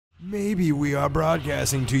Maybe we are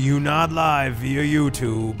broadcasting to you not live via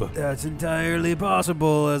YouTube. That's entirely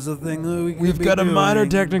possible as a thing that we We've got a minor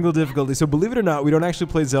technical difficulty, so believe it or not, we don't actually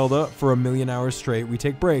play Zelda for 1,000,000 hours straight. We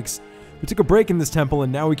take breaks. We took a break in this temple,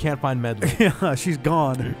 and now we can't find Medley. Yeah, she's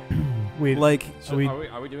gone. So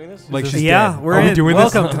are we doing this? Like she's yeah, dead. we're Are we in. doing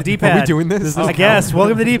Welcome this? to the D-pad. Are we doing this? I guess.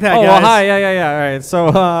 Welcome to the D-pad, Oh, guys. well, hi. Yeah. All right. So,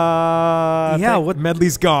 yeah, what?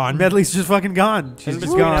 Medley's gone. Medley's just fucking gone. She's in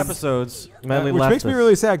just between gone. episodes, Medley which left makes me us.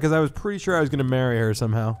 really sad because I was pretty sure I was going to marry her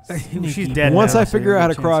somehow. She's dead. Once now, I so figure you out how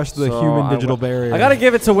have to a chance. cross the So human digital barrier. I gotta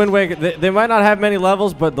give it to Wind Waker. They might not have many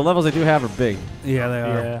levels, but the levels they do have are big. Yeah, they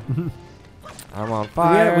are. I'm on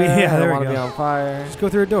fire. Yeah, I there don't we want to go. be on fire. Just go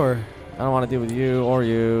through a door. I don't want to deal with you or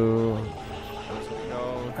you.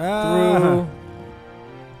 Through.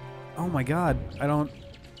 Oh my God! I don't.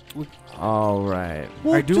 All right.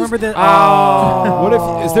 I do remember that. Oh. What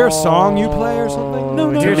if is there a song you play or something?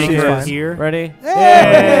 No, Here make she her is. here. Ready?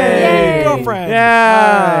 Yay! Girlfriend.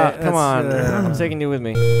 Yeah. Alright, Come on. that's, I'm taking you with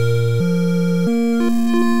me.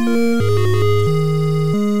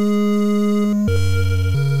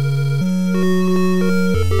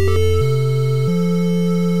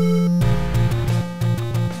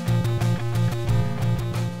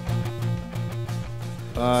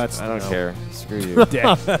 I don't care. Screw you. She said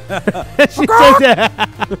that.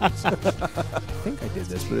 I think I did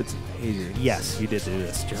this, but it's Adrian. Yes, you did do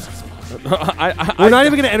this, John. We're We're not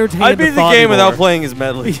even going to entertain I beat the thought game without anymore. playing his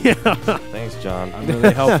medley. Yeah. Thanks, John. I'm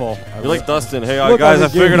really helpful. You're like Dustin. Hey, Look, guys, I'm I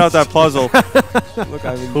figured out that puzzle. Look,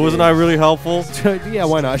 I'm But wasn't I really helpful? Yeah,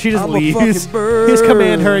 why not? She just I'm a leaves. fucking You bird. just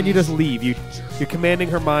command her and you just leave. You're commanding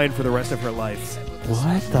her mind for the rest of her life.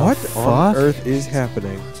 What on earth is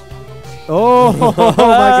happening? Oh, my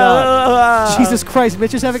God. Jesus Christ.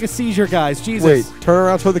 Mitch is having a seizure, guys. Jesus. Wait, turn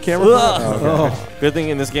around toward the camera. Oh, okay. Good thing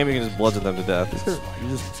in this game you can just bludgeon them to death. You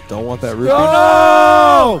just don't want that rupee.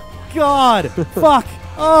 Oh, God. Fuck.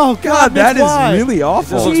 Oh, God. that Mitch, why? is really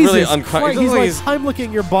awful. This looks Jesus really Christ. uncomfortable. He's like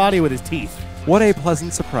Heimlicking your body with his teeth. What a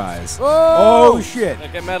pleasant surprise. Oh, shit.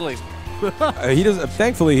 Get medley. He doesn't.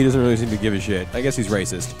 Thankfully, he doesn't really seem to give a shit. I guess he's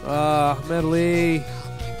racist. Medley.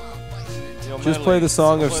 Just play the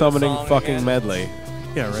song of summoning fucking medley.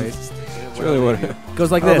 Yeah, right. It's really what it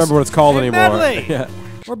Goes like I don't this. remember what it's called Hey, anymore. medley! Yeah.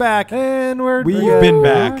 We're back. And We've been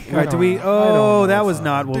back. All right, do we? Oh, that was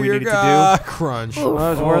not what we Dear needed God, crunch. That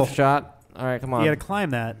was worth a shot. All right, come to on. do. You got to climb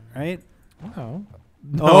that, right? Oh.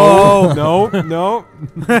 Oh. no.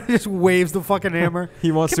 Just waves the fucking hammer.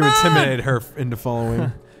 He wants to intimidate her into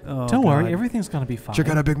following. Oh, Don't worry, God. everything's gonna be fine. Check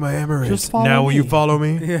out how big my hammer Just is. follow Now will you me. follow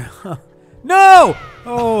me? Yeah. No.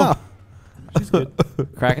 Oh.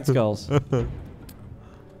 Cracking skulls.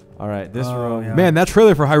 All right, this room. yeah. Man, that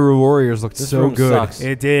trailer for Hyrule Warriors looked This so room good. sucks.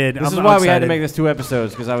 It did. This is I'm why we had to excited. make this 2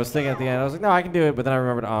 episodes, because I was thinking at the end, I was like, no, I can do it, but then I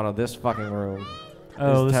remembered, oh no, this fucking room.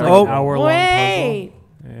 Oh, This this is like terrible. an hour-long Wait!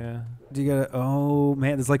 puzzle. Yeah. Do you gotta? Oh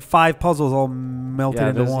man, there's like 5 puzzles all melted Yeah,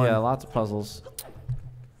 into there's, one. yeah, lots of puzzles.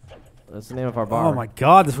 That's the name of our bar. Oh my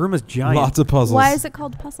God, this room is giant. Lots of puzzles. Why is it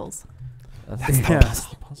called puzzles? That's Yeah.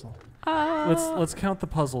 Puzzle. Let's count the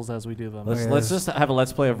puzzles as we do them. Let's just have a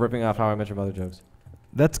let's play of ripping off How I Met Your Mother jokes.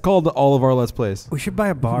 That's called all of our Let's Plays. We should buy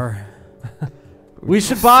a bar. We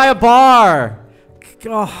should buy a bar.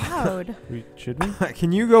 God. Loud. Should we?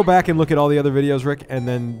 Can you go back and look at all the other videos, Rick, and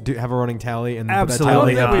then have a running tally and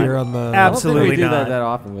Absolutely put that tally not. here on the? I don't Absolutely think we do not. that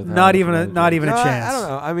often with Not even a No, chance. I don't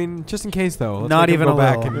know. I mean, just in case though. Let's Not make him even go a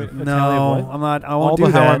back little. and No, I'm not. I all won't the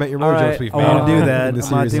do How I that. Met Your Mother All right, jokes we've I made. won't do in that. the I'm not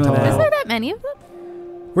series in doing total. that. Is there that many of them?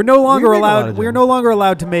 We're no longer make a lot allowed. of We're them. no longer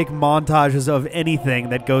allowed to make montages of anything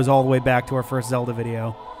that goes all the way back to our first Zelda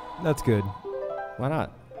video, That's good. Why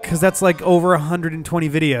not? because that's like over 120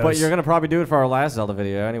 videos. But you're gonna probably do it for our last Zelda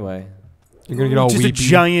video anyway. You're gonna get all just a weepy.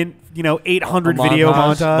 giant, 800 A video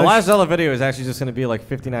montage. The last Zelda video is actually just gonna be like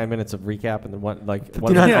 59 minutes of recap and then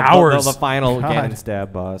 59 hours. The final God. Ganon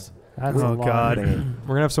stab boss. That's Oh, a lot. God. We're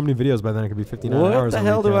gonna have so many videos by then. It could be 59 What hours. the on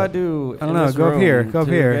hell do recap. I do? I don't in know. this Go up here. room Go up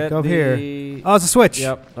to here. get Go up here. the- Oh, it's a switch.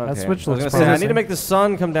 Yep. Okay. switch I was looks gonna say, I promising. need to make the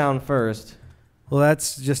sun come down first Well,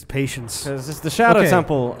 that's just patience. because it's the Shadow Okay.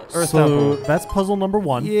 Temple, Earth So Temple. that's puzzle number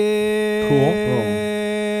 1. Yeah.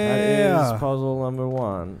 That is puzzle number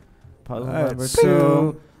 1. Puzzle Alright, number 2.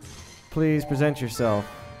 so- Please present yourself.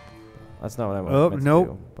 That's not what I want. Oh, meant to nope.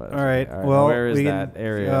 do, but All right, now well, where is we that can-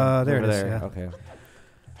 area? there it Over is, there. yeah. Okay.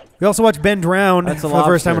 We also watched Ben Drowned That's for a the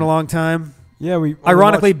first time in lobster. a long time. Yeah, we.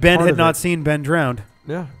 Ironically, watched Ben part had of not it. seen Ben Drowned.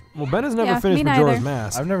 Yeah. Well, Ben has never Yeah, finished me Majora's neither.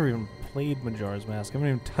 Mask. I've never even played Majora's Mask. I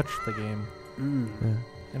haven't even touched the game.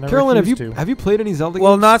 And I Carolyn, refuse to. have you played any Zelda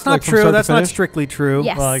Well, games? no, that's like, not from true. start to That's not finish? strictly true.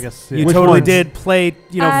 Yes. Well, I guess You Which totally ones? did play,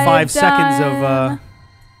 5 I've seconds of. done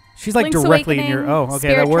She's like Link's directly in your. Awakening, Oh, okay,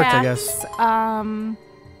 Spirit that worked, I Tracks, guess.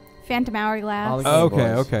 Phantom Hourglass. Oh, Okay,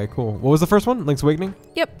 boys. okay, cool. What was the first one? Link's Awakening?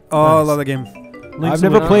 Yep. Oh, I Nice. love the game. I've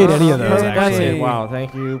never played any of those, That's actually. it. Wow,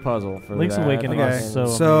 thank you, Puzzle, for Link's that. Awakening Okay. is so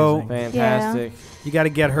So- amazing. Fantastic You got to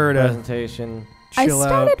get her to presentation. I chill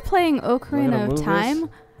started out. playing We're Ocarina gonna of move Time, this.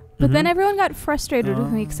 but then Mhm. everyone got frustrated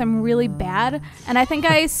with me because I'm really bad. And I think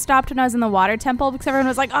I stopped when I was in the water temple because everyone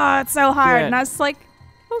was like, "Oh, it's so hard," Yeah. and I was like,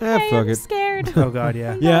 "Okay, fuck I'm it. scared." Oh god,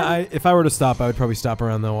 yeah. Yeah, if I were to stop, I would probably stop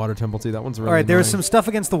around the water temple too. That one's really All right, there was some annoying. stuff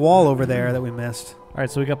against the wall over there that we missed. All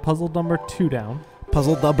right, so we got puzzle number 2 down.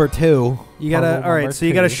 puzzle number 2. You gotta. Puzzle All right, number so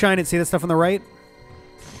you gotta 2. shine it. See that stuff on the right?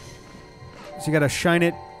 So you gotta shine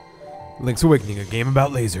it. Link's Awakening, a game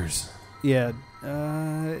about lasers. Yeah.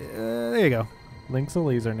 There you go. Link's a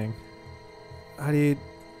laserning. How do you?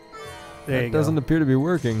 There That you go. doesn't appear to be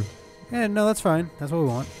working. Yeah, no, that's fine. That's what we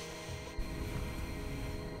want.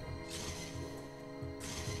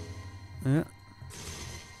 Yeah.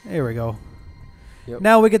 There we go. Yep.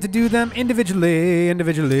 Now we get to do them individually. kind of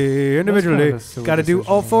a silly Gotta do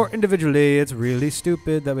all decision. 4 individually. It's really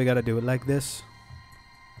stupid that we gotta do it like this.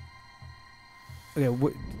 Okay,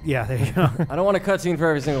 yeah, there you go. I don't want a cutscene for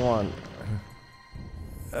every single one.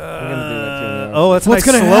 We're gonna do that too, yeah. Oh, that's What's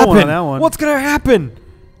nice gonna slow happen? on that one. What's gonna happen?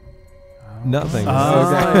 Nothing.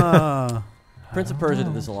 Ah. Prince of Persia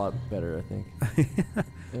did this a lot better, I think.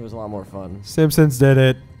 It was a lot more fun. Simpsons did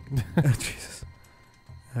it. Jesus.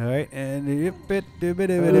 All right, and I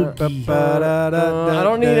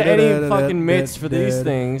don't need any fucking mitts for these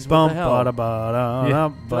things. What the hell? Did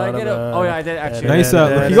I get a? Oh yeah, I did actually. Nice.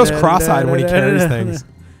 He goes cross-eyed when he carries things.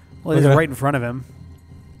 Well, he's Okay. right in front of him.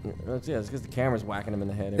 Yeah, it's because the camera's whacking him in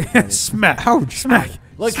the head. Every time he- Smack! Ouch. Smack!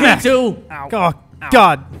 Look, Smack. me too. Oh,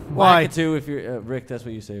 God! Why? Lakitu, if you're Rick, that's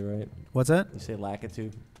what you say, right? What's that? You say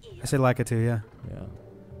Lakitu. I said Lakitu, yeah. Yeah.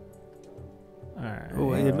 All right.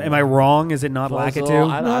 Oh, am I wrong? Is it not Puzzle, Lakitu?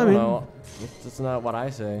 I No, I don't mean- know. That's not what I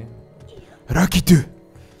say. Rakitu.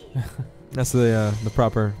 That's the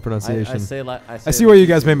proper I pronunciation. say. I see why you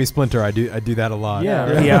guys made me Splinter. I do that a lot.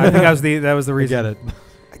 Yeah. Yeah, I think that was the I reason. get it.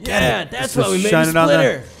 Yeah, that's Just why we made shine you it on the-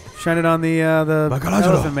 Splitter. Shine it on the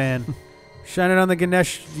Michelangelo. Elephant Man. Shine it on the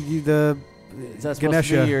Ganesh. The Is that supposed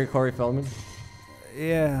Ganesha. to be your Corey Feldman?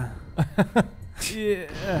 Yeah.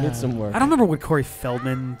 Need some work. I don't remember what Corey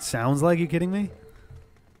Feldman sounds like. You kidding me?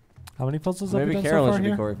 How many puzzles have we Maybe done Carolyn so far should be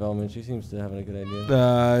here? Corey Feldman. She seems to have a good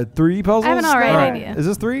idea. 3 puzzles? I have an alright Alright. idea. Is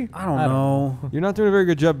this 3? I don't I don't know. You're not doing a very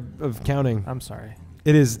good job of counting. I'm sorry.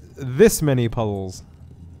 It is this many puzzles.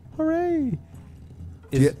 Hooray!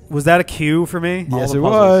 Was that a cue for me? Yes, the it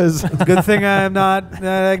puzzles. was. It's a good thing I'm not.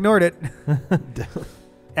 I ignored it.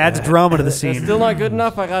 Adds drama to the That's scene. still not good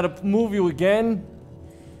enough. I gotta move you again,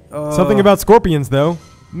 Something about scorpions, though.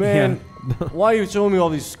 man. Why are you showing me all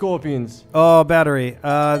these scorpions? Oh, battery.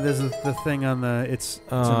 There's the thing on the. It's in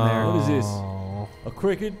there. What is this? Oh, A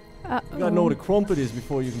cricket? Uh-oh. You gotta know what a crumpet is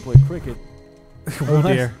before you can play cricket. oh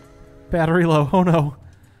dear. Battery low. Oh no.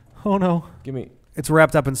 Oh no. Give me. It's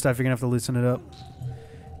wrapped up in stuff. You're gonna have to loosen it up.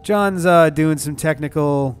 John's doing some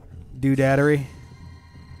technical doodadery.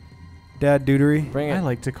 Dad doodery. Bring it. I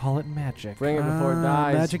like to call it magic. Bring it before it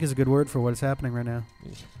dies. Magic is a good word for what is happening right now.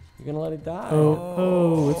 You're gonna let it die.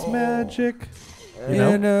 Oh, it's magic. You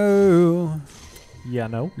You know, Yeah,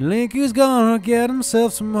 no. Link is gonna get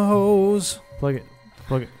himself some hoes. Plug it.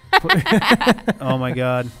 Plug it. Oh my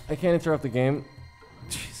God. I can't interrupt the game.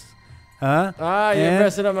 Huh? Ah, you're And-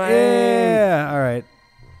 messing up my aim. Yeah. All right.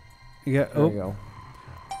 You got. There Oh, you go.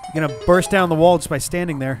 you're gonna burst down the wall just by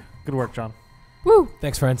standing there. Good work, John. Woo!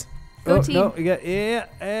 Thanks, friends. Go oh, team. No, you got.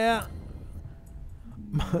 Yeah.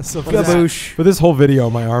 So for this, Gaboosh. for this whole video,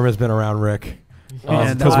 my arm has been around Rick.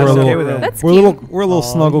 And because I'm we're a okay little, with that. That's we're a little, we're a little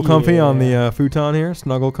Oh, snuggle comfy on the yeah. futon here.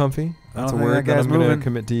 Snuggle comfy. I That's a don't think word that that guy's I'm going to moving.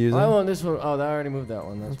 commit to using. I want this one. Oh, I already moved that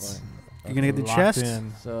one. That's why. You're gonna get the Locked chest.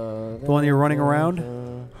 in. So The one you're running around?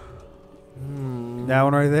 That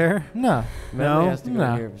one right there. No. Medley No. has to go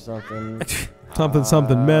No. here for something.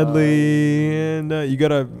 something medley, and you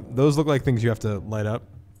gotta. Those look like things you have to light up.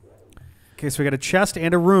 Okay, so we got a chest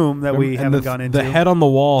and a room that we And haven't the, gone into. The head on the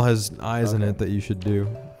wall has eyes in Okay. it that you should do.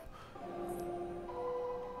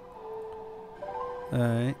 All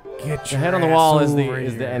right. Get The head on the wall is the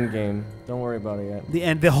end game. Don't worry about it yet. The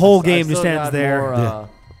end. The whole I game still just ends got there.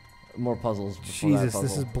 More puzzles. before that Jesus,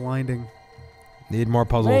 this puzzle. is blinding. Need more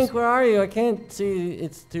puzzles. Link, where are you? I can't see.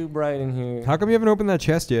 It's too bright in here. How come you haven't opened that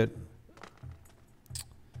chest yet?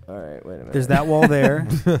 All right, wait a minute. There's that wall there.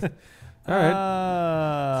 All right.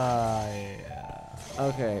 Yeah.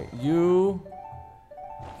 Okay, you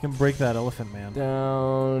You can break that elephant, man.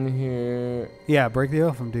 down here. Yeah, break the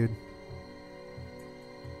elephant, dude.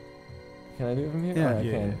 Can I do it from here? Yeah. Oh, I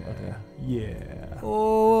can. Okay. Yeah.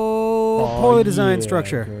 Oh, Oh, poorly designed yeah,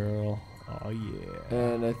 structure. girl.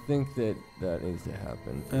 And I think that needs to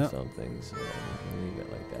happen for something, so we'll leave it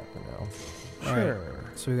like that for now. Sure.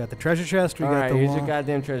 Right. So we got the treasure chest. We All got right, the here's wall. your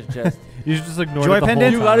goddamn treasure chest. You should just ignore Joy it the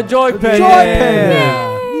pendant? whole You got a time. joy pendant. Joy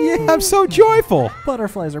pendant. Yeah, I'm so joyful.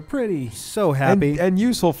 Butterflies are pretty. So happy. And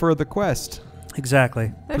useful for the quest.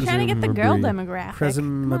 Exactly. They're trying to get the girl Presumably. demographic.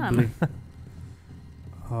 Presumably.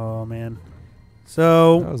 Oh, man.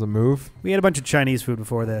 So That was a move. we had a bunch of Chinese food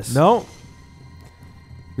before this. No.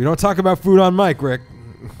 We don't talk about food on mic, Rick.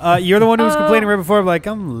 You're the one who was complaining right before, like,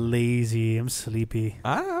 I'm lazy, I'm sleepy.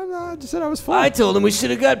 I just said I was full. I told him we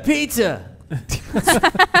should have got pizza.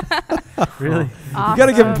 Really? You got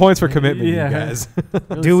to give him points for commitment, Yeah. you guys.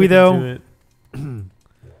 Really Do we, sticking though? to it.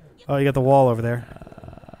 Oh, you got the wall over there.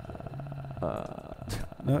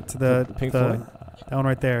 No, to the Pink Floyd? that one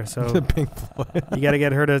right there. So The Pink Floyd. you got to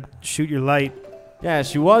get her to shoot your light Yeah,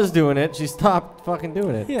 she was doing it. She stopped fucking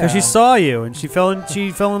doing it. Yeah. because she saw you and she fell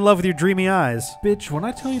in love with your dreamy eyes. Bitch, when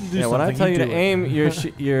I tell you to do Yeah, something, when I tell you to do it. aim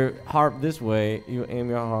your harp this way, you aim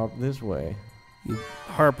your harp this way.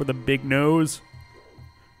 Harp with a big nose.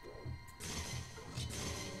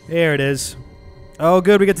 There it is. Oh,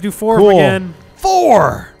 good. We get to do 4 Cool. again.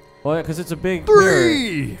 4. Well, yeah, because it's a big mirror.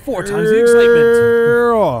 3. 4 times the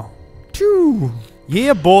excitement. 2.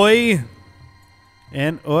 Yeah, boy.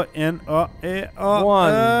 And One.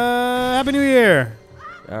 Happy New Year.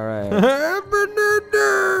 All right.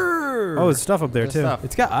 Oh, there's stuff up there Good too. stuff.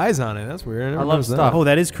 It's got eyes on it. That's weird. I never love noticed that. stuff. Oh,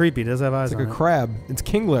 that is creepy. It does have eyes It's like on a it. crab. It's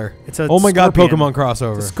Kingler. It's a Oh my god, scorpion. Pokemon It's a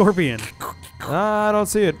crossover. scorpion. I don't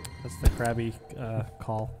see it. That's the crabby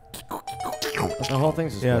call. But the whole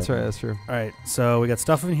thing's just Yeah, that's right. That's true. All right, so we got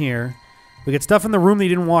stuff in here. We got stuff in the room that you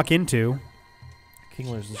didn't walk into.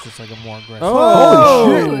 Kinglers is just like a more aggressive.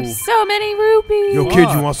 Oh, Ooh, so many rupees. Yo, kid,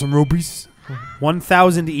 you want some rupees?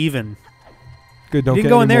 1,000 even. Good, don't You get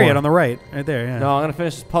can go in any there more. yet on the right. Right there, yeah. No, I'm gonna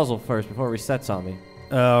finish this puzzle first before it resets on me.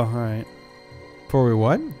 Oh, all right. Before we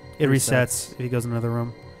what? It resets if he goes in another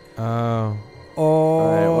room. Oh. Oh,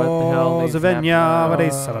 All right, what the hell needs to happen now?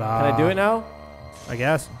 Can I do it now? I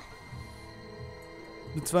guess.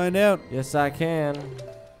 Let's find out. Yes, I can.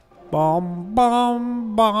 Bom,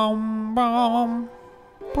 bom, bom, bom.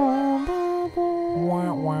 A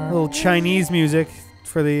little Chinese music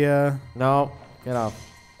for the, No, get off.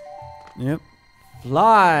 yep.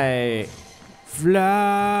 Fly.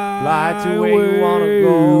 Fly to where you wanna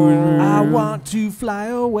go. I want to fly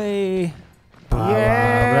away.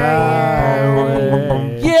 Yeah.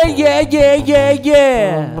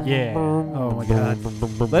 Yeah. Oh my God.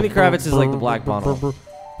 Lenny Kravitz is like the Black Bono.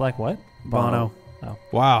 Black what? Bono.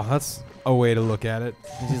 Wow, that's a way to look at it.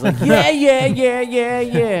 He's like, yeah.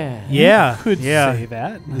 Yeah. Could yeah. say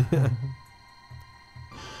that.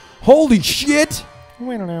 Holy shit!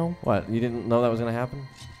 We don't know. What? You didn't know that was gonna happen?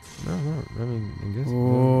 No, I mean, I guess.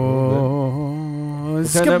 Oh,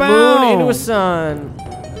 Turn the moon into a sun.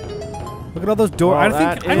 Look at all those doors.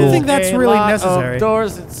 Well, I don't think that's a really lot necessary. Of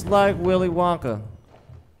doors, it's like Willy Wonka.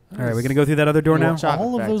 All right, we're gonna go through that other door now. Chocolate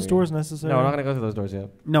All of those factory. doors necessary? No, we're not gonna go through those doors yet.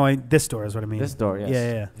 No, this door is what I mean. This door, yes.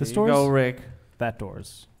 Yeah, yeah. This Here you door's- go, Rick. That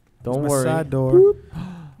doors. Don't My worry. side door.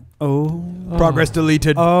 Oh. Progress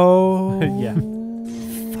deleted. Oh. Yeah.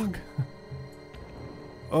 Fuck.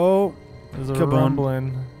 Oh. There's a Kaboom.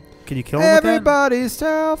 rumbling. Can you kill him with that? Everybody's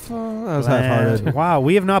self. That was half-hearted. Wow,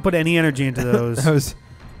 we have not put any energy into those That was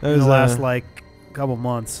in the last like couple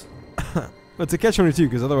months. But it's a catch-22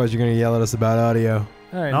 because otherwise you're gonna yell at us about audio.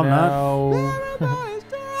 All right, I'm now.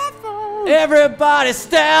 Everybody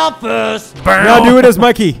stealth us. Now do it as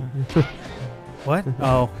Mikey. What?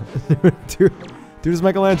 Oh. do it as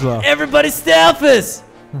Michelangelo. Everybody stealth us.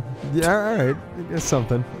 Yeah, all right. It's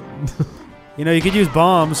something. You know, you could use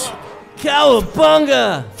bombs.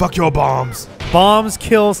 Cowabunga. Fuck your bombs. Bombs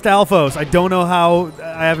kill Stalfos. I don't know how.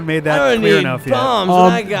 I haven't made I that don't clear need enough bombs.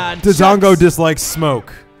 I got Dazongo chucks. dislikes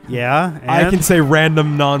smoke. yet. Yeah. I and can say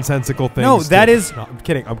random nonsensical things. No, that too. is- No, I'm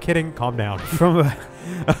kidding. I'm kidding. Calm down.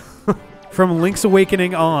 from Link's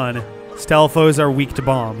Awakening on, Stalfos are weak to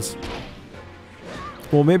bombs.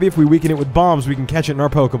 Well, maybe if we weaken it with bombs, we can catch it in our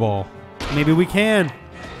Pokeball. Maybe we can.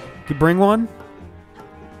 Could bring one.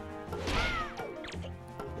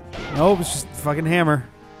 Nope, it's just fucking hammer.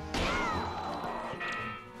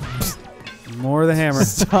 More of the hammer.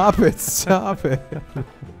 Stop it. Stop it.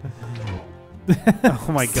 Oh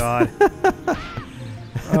my god.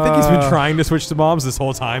 I think he's been trying to switch to bombs this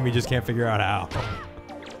whole time. He just can't figure out how.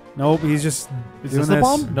 Nope, he's just Is doing this the this.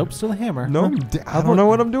 bomb? Nope, still a hammer. No, I don't know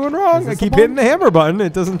what I'm doing wrong. Is I this a keep bomb? hitting the hammer button.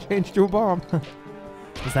 It doesn't change to a bomb.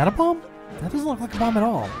 Is that a bomb? That doesn't look like a bomb at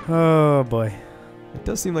all. Oh boy. It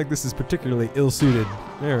does seem like this is particularly ill-suited.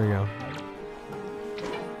 There we go.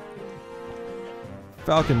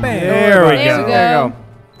 Falcon. There we go.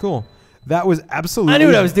 Cool. That was absolutely. I knew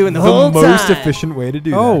what I was doing the whole most time. efficient way to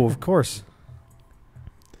do that. Oh, of course.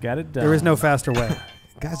 Got it done. There is no faster way.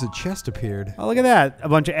 Guys, a chest appeared. Oh, look at that. A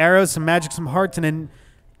bunch of arrows, some magic, some hearts, and an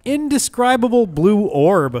indescribable blue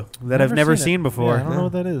orb that I've never seen before. Yeah, I don't know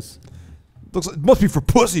what that is. Looks like, must be for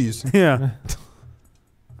pussies. Yeah.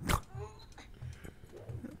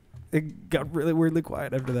 It got really weirdly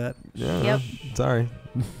quiet after that. Yeah. Yep. Sorry.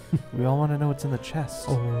 We all want to know what's in the chest.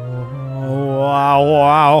 Oh,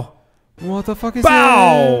 wow. What the fuck is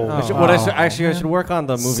Bow! that? I should work on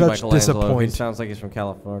the movie Such Michelangelo. He disappoint. sounds like he's from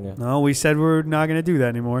California. No, we said we're not going to do that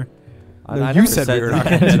anymore. No, I you never said we were not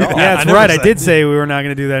that gonna do at all. that. Yeah, that's never right. I said did say we were not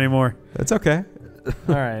going to do that anymore. That's okay.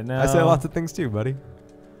 All right, now I say lots of things too, buddy.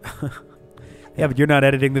 Yeah, but you're not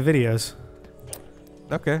editing the videos.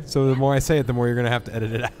 Okay, so the more I say it, the more you're going to have to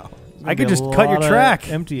edit it out. I could just cut your track.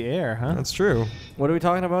 Empty air, huh? That's true. What are we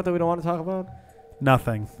talking about that we don't want to talk about?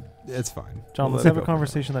 Nothing. It's fine. John, let's Let have it a go.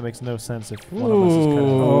 conversation that makes no sense if one of us is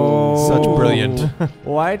Oh. Such brilliant.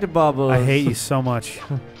 White bubbles. I hate you so much.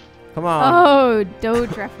 Come on. Oh,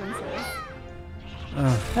 Doge references.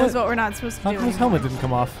 That's what we're not supposed to How do. come his anymore. helmet didn't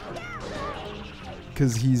come off?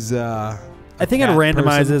 Because he's, I think it cat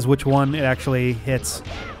randomizes person. which one it actually hits.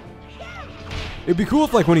 It'd be cool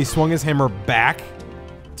if, like, when he swung his hammer back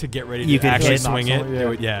to get ready You to could actually hit. swing it. Knock someone, It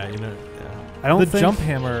would, yeah, you know. Yeah. I don't The think jump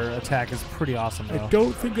hammer attack is pretty awesome, though. I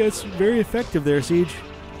don't think that's very effective there, Siege.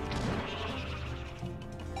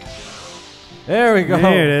 There we go.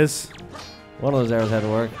 There it is. One of those arrows had to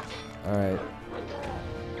work. All right.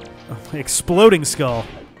 Exploding skull.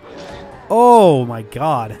 Oh my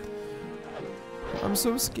god. I'm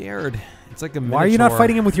so scared. It's like a Why are you not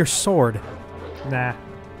fighting him with your sword? Nah.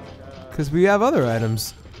 Because we have other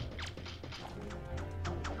items.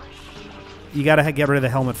 You gotta get rid of the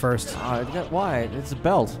helmet first. Why? It's a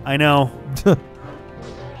belt. I know.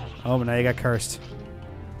 Oh, but now you got cursed.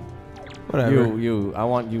 Whatever. You. I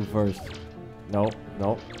want you first. Nope.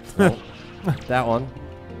 Nope. Nope. That one.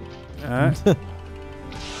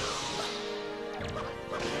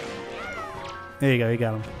 There you go. You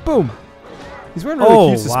got him. Boom. He's wearing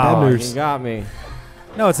really cute wow. suspenders. You got me.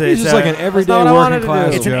 No, it's a, He's it's just a, like an everyday not what I wanted working to do.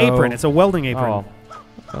 class it's an Joe. apron. It's a welding apron.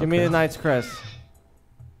 Oh. Give me the Knight's Crest.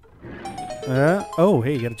 Oh,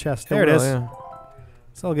 hey, you got a chest. There it is. Yeah.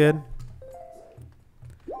 It's all good.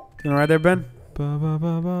 Doing all right there, Ben?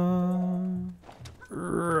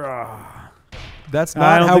 That's I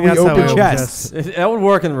not don't how think we that's how we open open chests. That would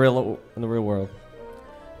work in the real world.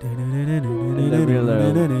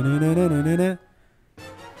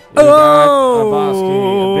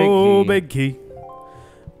 Oh, big key.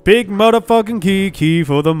 Big motherfucking key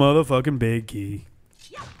for the motherfucking big key.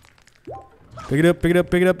 Pick it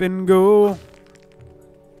up, and go.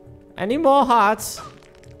 Any more hearts?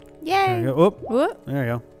 There Yay. you go. Whoop. Whoop. There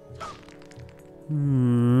you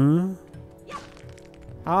go.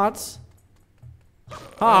 Hearts?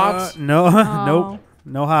 Hearts? No, Oh. nope.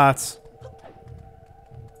 No hearts.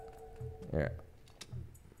 Yeah.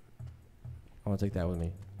 I want to take that with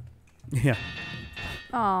me. Yeah.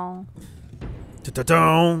 Oh.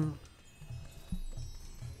 Da-da-dum.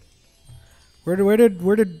 Where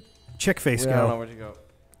did Chick Face I don't know go? where'd you go.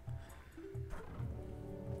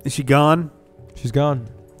 Is she gone? She's gone.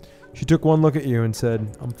 She took one look at you and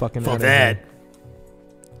said, I'm fucking Fuck outta that. here."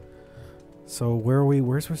 So where are we?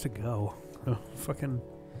 We're supposed to go. Oh, fucking.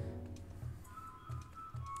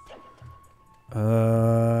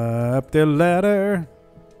 Up the ladder.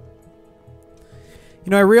 You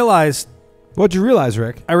know, I realized What'd you realize,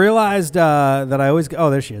 Rick? that I always. Oh,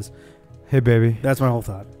 there she is. Hey, baby. That's my whole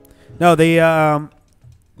thought. No,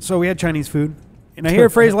 so we had Chinese food, and I hear a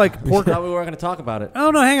phrase like I pork. thought we were going to talk about it.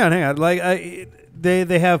 Oh no, hang on. Like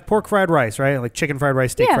they have pork fried rice, right? Like chicken fried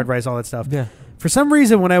rice, steak Yeah. fried rice, all that stuff. Yeah. For some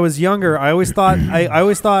reason, when I was younger, I always thought I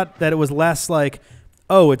always thought that it was less like,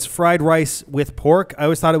 oh, it's fried rice with pork. I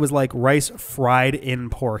always thought it was like rice fried in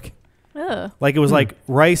pork, Ugh. like it was like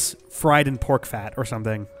rice fried in pork fat or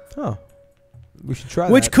something, Oh. We should try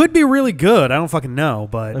which that. could be really good. I don't fucking know,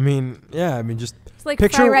 but I mean, yeah, I mean, just It's like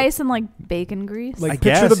Picture- fried rice and like bacon grease. like I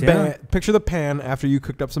picture guess, the yeah. picture the pan after you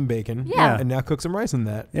cooked up some bacon. Yeah. And now cook some rice in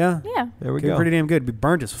that. yeah, yeah. There we could be go. pretty damn good. It'd be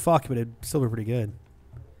burnt as fuck, but it'd still be pretty good.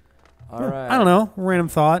 All right. I don't know. Random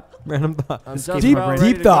thought. Random thought. I'm just Deep about ready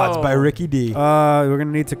Deep to Thoughts go. by Ricky D. We're gonna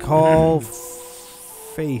need to call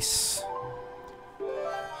face.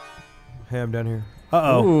 Hey, I'm down here.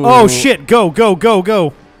 Uh-oh. Ooh. Oh, shit. Go.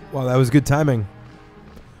 Wow, that was good timing.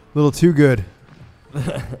 A little too good.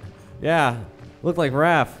 Yeah. Looked like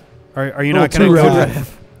Raph. Are you Little not going to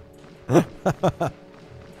too go? raph.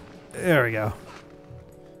 There we go.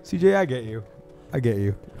 CJ, I get you. I get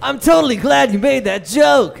you. I'm totally glad you made that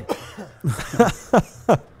joke.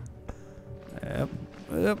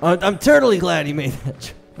 I'm totally glad you made that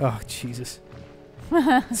joke. Oh, Jesus.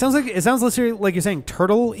 It sounds literally like you're saying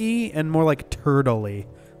turtle-y and more like turtle-y.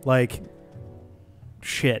 Like,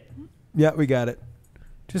 shit. Yeah, we got it.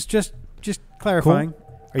 Just clarifying.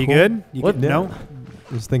 Cool. Are you Cool. good? You What? good? No?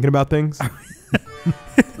 Just thinking about things.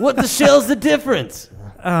 What the shell's the difference?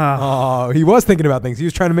 Oh, he was thinking about things. He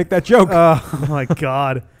was trying to make that joke. Oh, my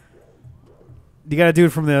God. You got to do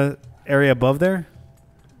it from the area above there?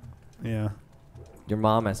 Yeah. Your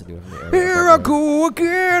mom has to do it from the area. Here I go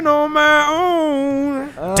again on my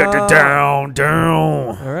own.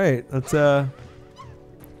 Down. All right, let's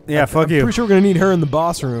Yeah, fuck I'm you. pretty sure we're gonna need her in the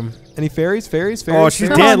boss room. Any fairies? Fairies? Oh, she's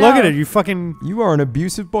fairies? dead. Oh, Look no. at it. You fucking... You are an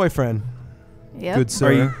abusive boyfriend. Yep. Good sir.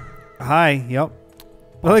 Are you... Hi. Yep.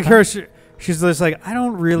 I like her. She's just like, I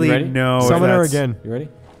don't really ready? know. if Summon her that's- again. You ready?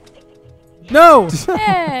 No!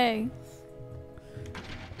 Hey.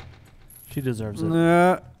 She deserves it.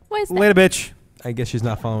 What is that? Later, bitch. I guess she's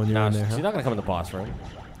not following you No, in there. she's Huh? not gonna come in the boss room.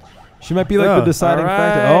 She might be like Oh, the deciding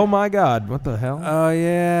factor. alright. Oh my God! What the hell? Oh,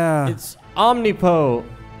 yeah. It's Omnipo.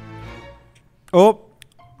 Oh.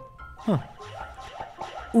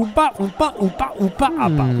 Oompa, oompa, oompa, oompa,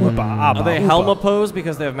 appa, oompa, appa, Are they oompa. Helma pose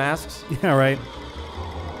because they have masks? Yeah, right.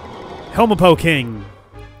 Helmapo King.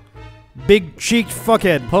 Big cheeked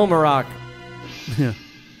fuckhead. Pomerock.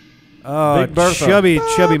 Oh, Big Bertha. chubby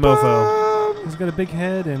mofo. He's got a big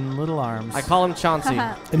head and little arms. I call him Chauncey.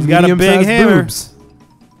 And He's got a big medium-sized hammer. boobs.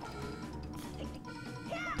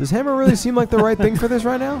 Does hammer really seem like the right thing for this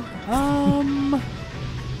right now?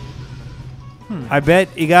 I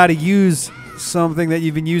bet you got to use something that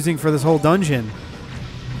you've been using for this whole dungeon.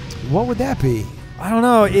 What would that be? I don't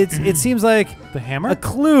know. It seems like The hammer? a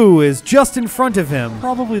clue is just in front of him.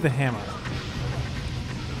 Probably the hammer.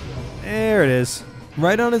 There it is.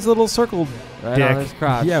 Right on his little circle. Right Dick. on his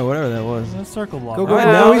crotch. Yeah, whatever that was. A circle block. Go, go, Alright,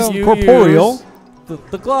 go. now he's You corporeal. use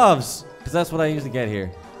The gloves. Because that's what I usually get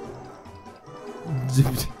here.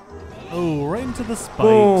 Oh, right into the spikes.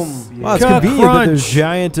 Boom. Wow, it's Cock convenient that there's crunch.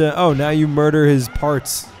 giant. Oh, now you murder his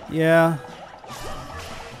parts. Yeah.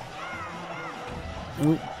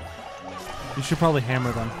 You should probably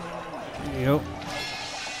hammer them. Yep.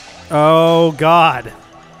 Oh, God.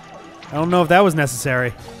 I don't know if that was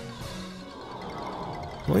necessary.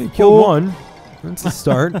 Well, you killed one. That's a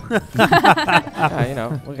start. Yeah, you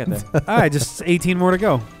know, we'll get there. All right, just 18 more to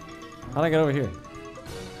go. How'd I get over here?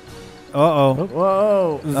 Uh-oh.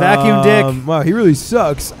 Whoa. Vacuum dick. Wow, he really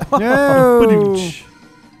sucks. No.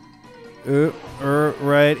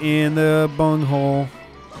 Right in the bunghole.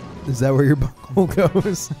 Is that where your bunghole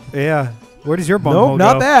goes? Yeah. Where does your bunghole Nope,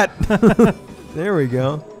 not go? that. There we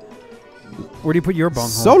go. Where do you put your bunghole?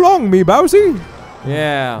 So long, me Bowsy.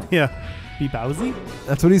 Yeah. Yeah. Be Bowsy?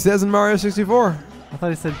 That's what he says in Mario 64. I thought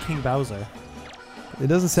he said King Bowser. It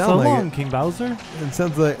doesn't sound So like long, it. King Bowser? It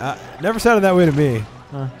sounds like never sounded that way to me.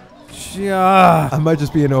 Yeah. I might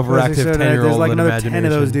just be an overactive 10-year-old. There's like with another 10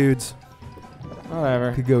 of those imagination. dudes.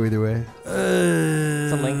 Whatever. Could go either way.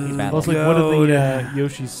 It's a lengthy battle. Also, like, what do the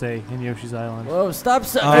Yoshis say in Yoshi's Island? Whoa, stop.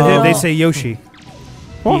 They say Yoshi.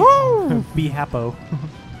 Be hapo.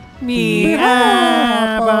 Me.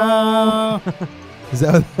 Is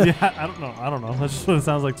that? Yeah, I don't know. That's just what it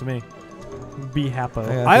sounds like to me. Be hapo.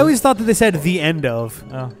 Yeah. I always thought that they said the end of.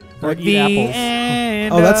 Oh. Or Like eat the apples.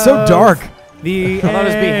 end Oh, that's so of. dark. The I thought it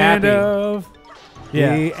was be end happy. of.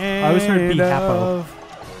 Yeah. The I always heard be end hapo.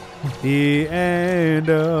 of. The end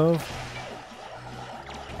of.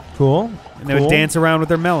 Cool. And they would dance around with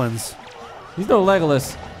their melons. He's no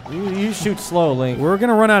Legolas. You shoot slow, Link. We're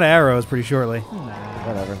gonna run out of arrows pretty shortly.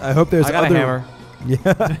 Whatever. I hope there's I got other. a hammer.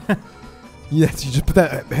 Yeah. Yes, you just put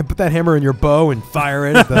that hammer in your bow and fire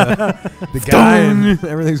it at the guy, and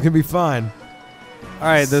everything's gonna be fine. All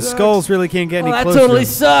right, the Sucks. skulls really can't get any that closer. totally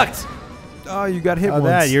sucked. Oh, you got hit How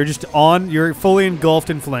once. that? You're fully engulfed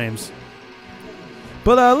in flames.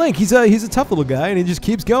 But Link, he's a tough little guy, and he just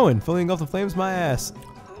keeps going. Fully engulfed in flames, my ass.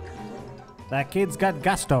 That kid's got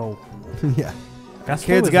gusto. Yeah. Gusto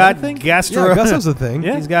Kid's is got that a thing? gastro. Yeah, Gusso's a thing.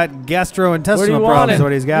 Yeah. He's got Where do you gastrointestinal want problems. it? Is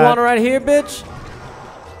what he's You want got. it right here, bitch?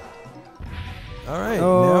 All right,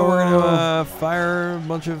 Oh. now we're gonna fire a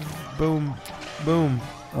bunch of boom.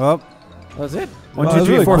 Oh, That's it. 1, Wow, 2, that's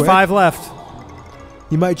 3, really 4, quick. 5 left.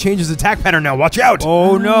 He might change his attack pattern now. Watch out!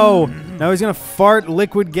 Oh no! Now he's gonna fart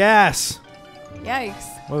liquid gas. Yikes.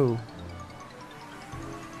 Whoa.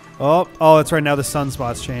 Oh, that's right. Now the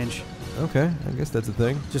sunspots change, Okay, I guess that's a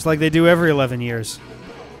thing. just like they do every 11 years.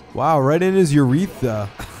 Wow, right in his urethra.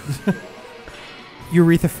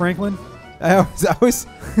 Urethra Franklin. I always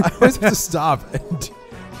have to stop and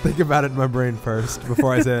think about it in my brain first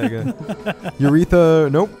before I say it again. Urethra.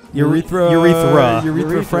 Nope. Urethra.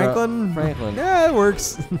 Urethra Franklin. Yeah, it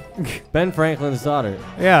works. Ben Franklin's daughter.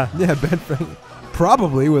 Yeah. Yeah, Ben Franklin.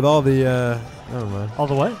 Probably with all the. Never mind. All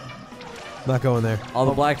the what? Not going there. All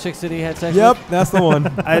the black chicks that he had sex Yep, with? that's the one.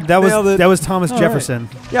 That was Thomas Jefferson.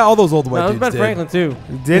 Right. Yeah, all those old white No, it was dudes Ben did. Franklin too.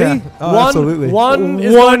 Did he? Oh, absolutely. One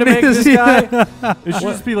is going to make this guy. It should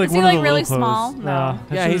just be like Is he, one of like, the really low small? pose. No.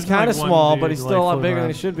 It Yeah, should he's just be, kind of like, one small, dude, but he's like, still a lot floating bigger than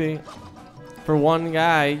he around. should be. For one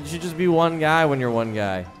guy, you should just be one guy when you're one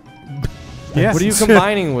guy. Yes. What are you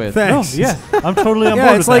combining with? No, Thanks. yeah, I'm totally on Yeah,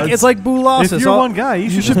 board it's with like that. it's like Boulos. If you're one guy, you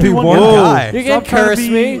should should just be be one one guy. guy. You can't curse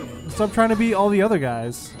me. Stop trying to be all the other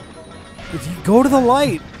guys. If you go to the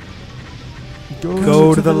light.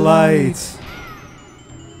 Go to the light.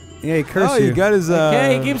 Yeah, he cursed Oh, you. you got his.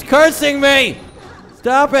 Okay, he keeps cursing me.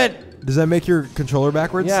 Stop it. Does that make your controller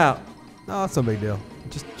backwards? Yeah. No, it's no big deal.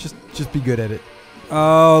 Just be good at it.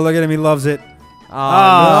 Oh, look at him. He loves it. Oh,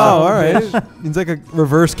 Oh, all right. It's like a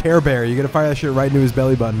reverse Care Bear. You got to fire that shit right into his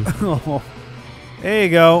belly button. There you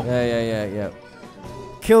go. Yeah.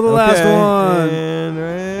 Kill the last one.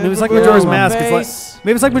 It was like Majora's Mask.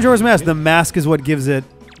 Maybe it's like Majora's Mask. The mask is what gives the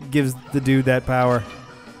dude that power.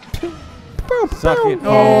 Suck it.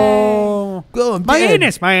 Oh. My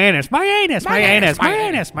anus.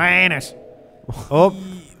 Oh.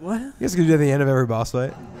 What? You guys can do that at the end of every boss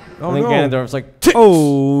fight. Oh, And then no. Ganondorf's like,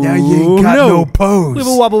 Oh. Now you ain't got no pose.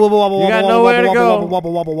 Wibble wobble wibble wobble You got wobble nowhere to wobble go.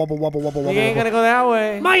 wobble wobble wobble wobble wobble wobble wobble. you ain't gonna go that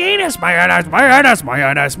way. My anus. I was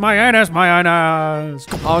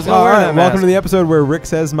gonna All wear right, that welcome to mask. the episode where Rick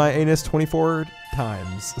says my anus 24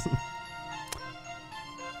 times.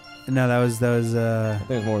 No, that was. I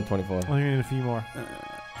think it was more than 24. I think we need a few more.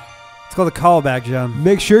 It's called a callback, John.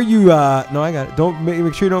 Make sure you no, I got it. Don't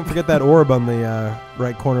make sure you don't forget that orb on the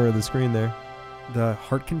right corner of the screen there. The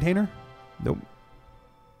heart container. Nope.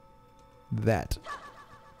 That.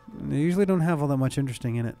 They usually don't have all that much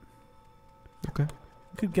interesting in it. Okay.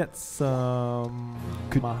 Could get some.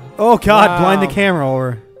 Oh God! Wow. Blind the camera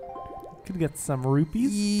over. Could get some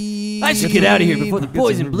rupees. I should get out of here before the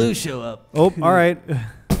poison blue show up. Oh, all right.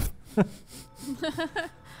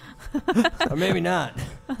 Or maybe not.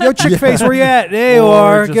 Yo, chick face, where you at? There you Or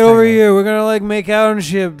are. just Get over hang out. here. We're gonna like make out and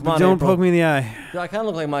shit. Come But on, don't April. poke me in the eye. I kind of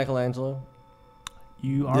look like Michelangelo.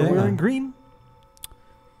 You are Yeah. wearing green.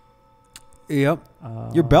 Yep.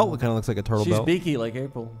 Your belt kind of looks like a turtle She's belt. beaky like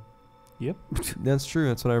April. Yep. That's true.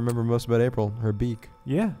 That's what I remember most about April. Her beak.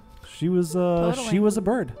 Yeah. She was Totally. she was a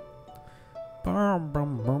bird.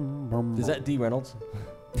 Is that D. Reynolds?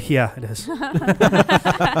 Yeah, it is.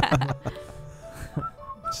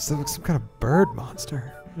 Just like some kind of bird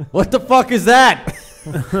monster. What the fuck is that?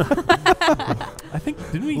 I think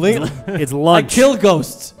didn't we? It's I lunch. kill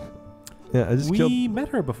ghosts. Yeah, I just killed. We met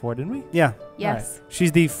her before, didn't we? Yeah, Yes.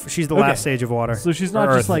 she's the Okay. last stage of water. So she's not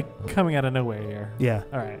Or just Earth. like coming out of nowhere here. Yeah.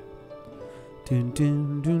 All right. Dun,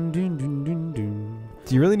 dun, dun, dun, dun, dun, dun.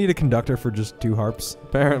 Do you really need a conductor for just 2 harps?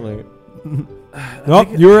 Apparently. Oh,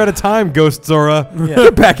 you were out of time, Ghost Zora. Yeah.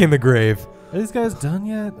 Get back in the grave. Are these guys done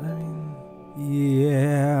yet? I mean,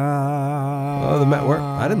 Yeah. Oh, the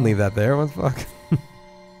I didn't leave that there. What the fuck?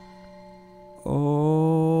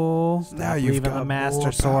 Oh. Now you've leaving got the master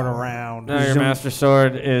more sword power. around. Now your master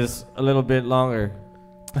sword is a little bit longer.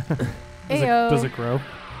 Does it grow?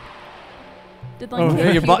 Did like Oh,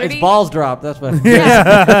 hit Your puberty? its balls drop. That's what.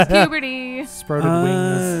 Yeah. Puberty. Sprouted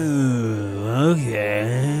wings.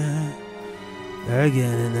 Okay. I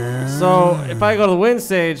get it now. So if I go to the wind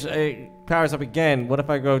stage, it powers up again. What if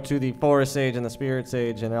I go to the forest sage and the spirit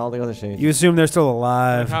sage and all the other sages? You assume they're still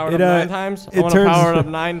alive. Power it It, up 9 times? I it want to turns- power it up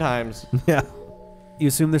 9 times Yeah. You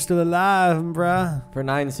assume they're still alive, bruh. for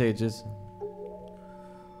 9 sages.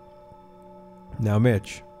 Now,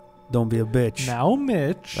 Mitch. Don't be a bitch. Now,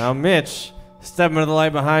 Mitch. Now, Mitch, step into the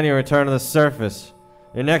light behind you and return to the surface.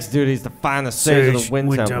 Your next duty is to find the sage of the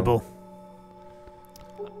wind temple.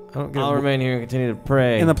 I don't get I'll remain here and continue to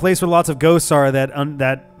pray. In the place where lots of ghosts are that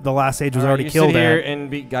that the last stage was Alright, already you killed sit here at. and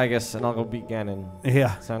beat Gygas, and I'll go beat Ganon.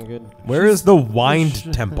 Yeah. Sound good? Where is the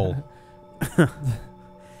Wind Temple?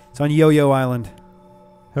 It's on Yo-Yo Island.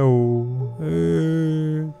 Oh.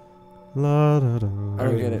 La, da, da, I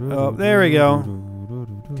don't get it. Oh, there we go.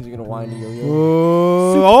 Because you're going to wind a yo-yo.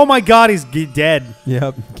 Oh my god, he's dead.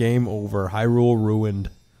 Yep. Game over. Hyrule ruined.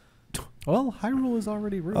 Well, Hyrule is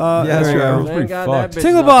already ruined. Yeah, that's there we right. go. Hyrule's pretty Thank God fucked. that bitch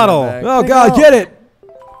Tingle knocked bottle. me back. Oh, Take God, it get it.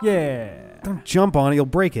 yeah. Don't jump on it, you'll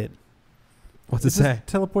break it. What's it say?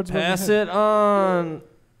 Teleports above your Pass head. it on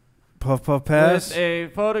Puff, puff, pass. with a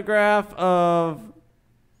photograph of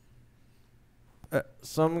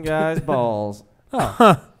some guy's balls.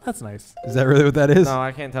 Oh. That's nice. Is that really what that is? No,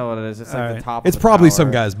 I can't tell what it is. It's like the top. It's of the probably tower.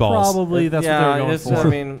 some guy's balls. Probably that's what they're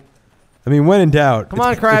going for. I mean, when in doubt, Come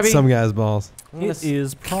on, Krabby. it's some guy's balls. It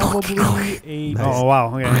is probably a. Nice. Oh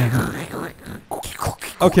wow. Okay.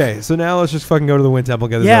 Okay, so now let's just fucking go to the Wind Temple.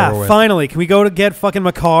 Get this over Yeah, with. finally. Can we go to get fucking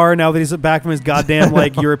Makar now that he's back from his goddamn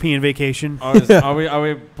like European vacation? Are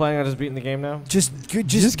we planning on just beating the game now? Just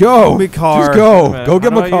go. Makar. Just go. Go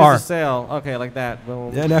get How do I use Makar. the sail? Okay, like that.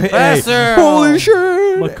 Boom. Yeah, now, hey, Faster! holy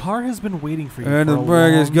shit! Makar has been waiting for you. And for the a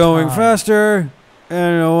bird is long going time. faster,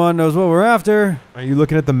 and no one knows what we're after. Are you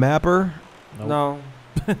looking at the mapper? Nope. No.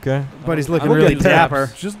 Okay. But he's looking We'll really get there.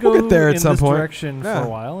 dapper. Just go We'll get there at in some this point. direction Yeah. for a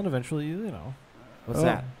while, and eventually, you know. What's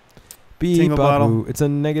that? Beep Tingle bottle. bottle. It's a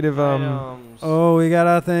negative. Items. Oh, we got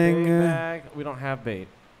a Bait thing. bag. We don't have bait.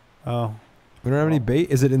 Oh. We don't have any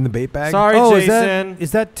bait. Is it in the bait bag? Sorry, Oh, Jason.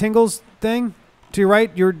 is that Tingle's thing? To your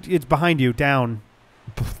right? It's behind you. Down.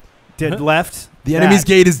 Did left? The enemy's That.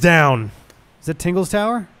 gate is down. Is that Tingle's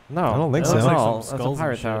tower? No, I don't think that so. looks Like all- some that's a skulls and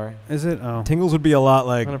pirate shit. tower. Is it? Oh. Tingles would be a lot I'm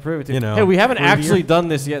like gonna prove it to you know. Hey, we haven't Prettier. actually done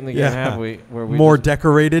this yet in the game, Yeah. have we? Where we more just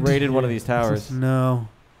decorated. raided one of these towers. No.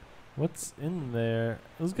 What's in there?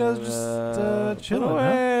 Those guys are just Put chilling, huh? away.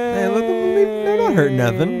 Hey, let them leave. They're not hurting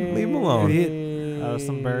nothing. Leave them alone.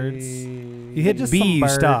 Some birds. You hit Just B, some you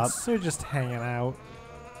birds. stop. They're just hanging out.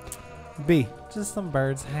 B. Just some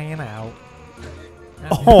birds hanging out.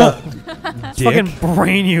 Oh. Dick. Fucking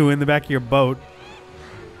brain you in the back of your boat.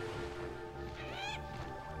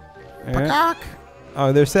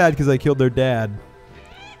 Oh, they're sad because I killed their dad.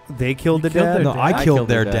 They killed the killed dad? their No, dad? I killed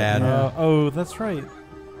their dad. Yeah. Oh, that's right.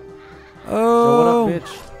 Oh. Yo, what up,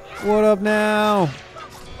 bitch? What up now?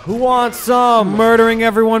 Who wants some? Murdering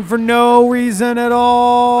everyone for no reason at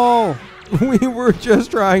all. We were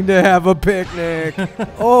just trying to have a picnic.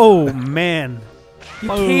 Oh, man. You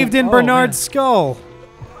Oh, caved in oh, Bernard's skull.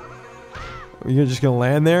 You're just gonna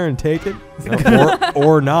land there and take it,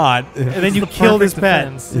 or not? And then you The killed his perfect pet.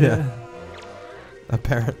 defense. Yeah.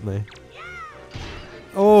 Apparently.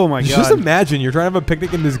 Oh, my God. Just imagine you're trying to have a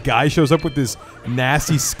picnic and this guy shows up with this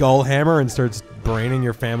nasty skull hammer and starts braining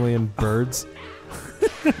your family and birds.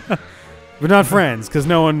 We're not friends, because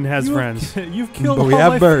no one has You- friends. You've killed But all we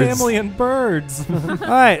have my birds. family and birds. All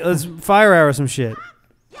right, let's fire arrow some shit.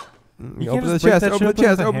 You Open can't the just break chest, that open shit the open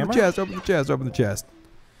chest, with a open the hammer? chest, open the chest, open the chest.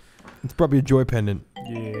 It's probably a joy pendant.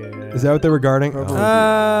 Yeah. Is that what they were guarding? Probably.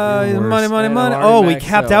 Oh, even Money, worse. money, And money. I'm Oh, already we maxed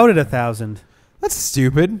capped out. out at 1,000. That's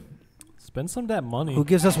stupid. Spend some of that money. Who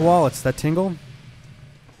gives us wallets? That Tingle?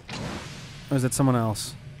 Or is it someone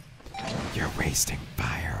else? You're wasting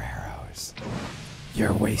fire arrows.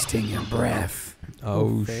 You're wasting your breath.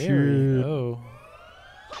 Oh, Fairy. shit. Oh.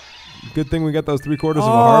 Good thing we got those 3/4 of a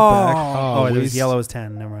heart back. Oh, it was waste. yellow is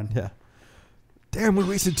 10. Never mind. Yeah. Damn, we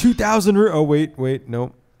wasted 2,000. Oh, wait.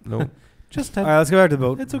 Nope. Just All right, let's go back to the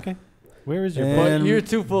boat. It's okay. Where is your And- boat? But you're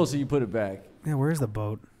too full, so you put it back. Yeah, where's the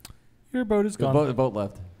boat? Your boat is The gone. boat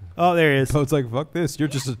left. Oh, there he is. So it's like, fuck this. You're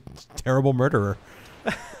just a terrible murderer.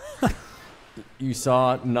 You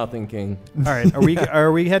saw nothing, King. All right,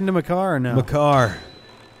 are we heading to Makar or no? Makar.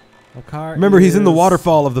 Makar Remember, he's in the is-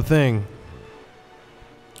 waterfall of the thing.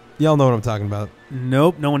 Y'all know what I'm talking about.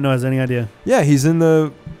 Nope, no one knows any idea. Yeah, he's in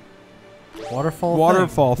the Waterfall.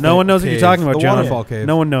 waterfall No one knows what you're cave. talking about, The John. waterfall cave.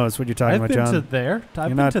 No one knows what you're talking I've about, been John. to there. I've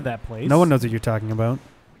been not- to that place. No one knows what you're talking about.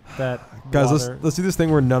 that. Guys, water. let's do this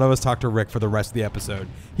thing where none of us talk to Rick for the rest of the episode.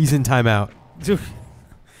 He's in timeout.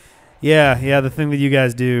 Yeah, the thing that you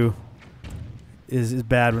guys do is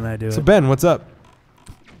bad when I do So it. Ben, what's up?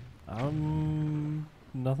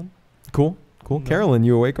 Nothing. Cool. No. Carolyn,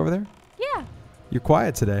 you awake over there? Yeah. You're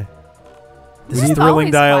quiet today. This Just is thrilling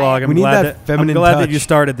always dialogue. quiet. I'm We need glad that feminine I'm glad that touch. you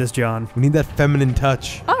started this, John. We need that feminine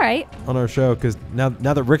touch All right. on our show because now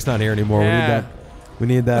that Rick's not here anymore, Yeah. we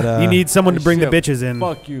need that. You need someone to bring the shit. bitches in.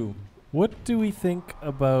 Fuck you. What do we think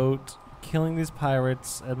about killing these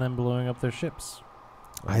pirates and then blowing up their ships?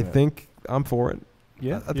 I think I'm for it.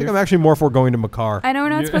 Yeah. I think I'm actually more for going to Makar. I know we're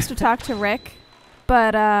not You're- supposed to talk to Rick,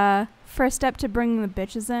 but first step to bringing the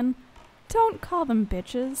bitches in, don't call them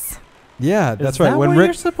bitches. Yeah, that's right. When When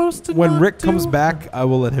you're supposed to when not Rick comes do? back, I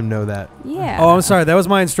will let him know that. Yeah. Oh, I'm sorry. That was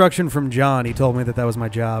my instruction from John. He told me that was my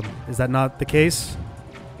job. Is that not the case?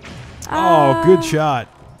 Oh, good shot.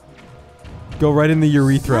 Go right in the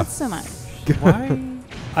urethra. Not so much. Why?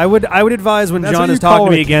 I would advise when That's John what is you call talking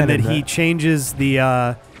to it, me again canon, that he right? changes the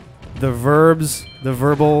verbs, the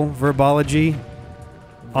verbology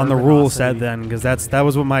on the rule set Verbinosity. then, because that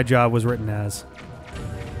was what my job was written as.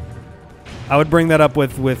 I would bring that up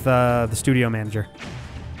with the studio manager.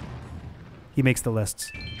 He makes the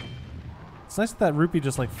lists. It's nice that rupee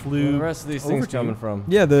just like Where flew. the rest of these over things to you. coming from?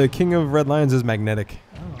 Yeah, the king of red lions is magnetic.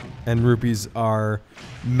 Oh. and rupees are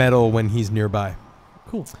metal when he's nearby.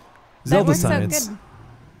 Cool. Zelda works science. out good.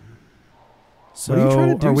 So What are you trying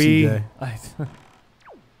to do, are we? CJ?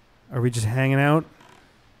 Are we just hanging out?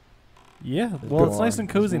 Yeah. Well, it's nice and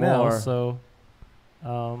cozy now. more. So,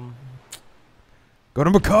 Go to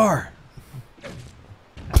Makar.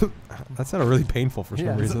 That sounded really painful for some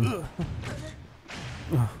Yeah. reason.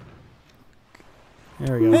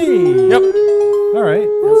 There we go. hey. Yep. All right.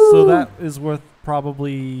 So that is worth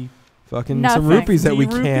probably. Fucking Nothing. some rupees that we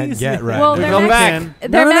 50 can't rupees? get right Well, now. they're Come maxed,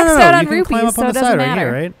 back. they're no, maxed no, out you on can rupees, climb up so on it the doesn't side right matter.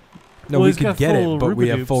 here, right? No, Well, we he's could got get full it, but we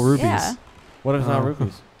have rupee full dupes. rupees. Yeah. What if it's not Oh.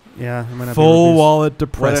 rupees? Yeah, I might not Full be wallet What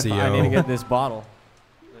if I need to depressio. get this bottle?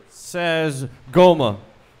 It says Goma,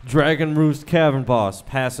 Dragon Roost Cavern Boss.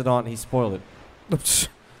 Pass it on. He spoiled it. rupees.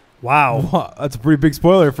 Wow. Wow, that's a pretty big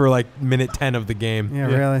spoiler for like minute 10 of the game. Yeah,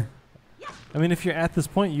 Yeah. really. I mean, if you're at this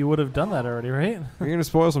point, you would have done that already, right? You're gonna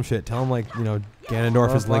spoil some shit. Tell him like Ganondorf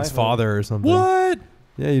Well, is Link's fine. father or something. What?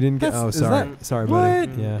 Yeah, you didn't get. That's- Oh, is sorry, that- sorry, what?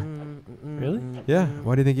 buddy. Yeah, Really? yeah.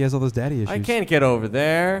 Why do you think he has all those daddy issues? I can't get over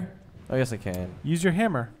there. I guess I can. Use your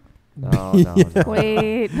hammer. No, no, no.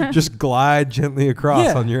 Wait. Just glide gently across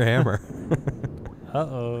Yeah. on your hammer.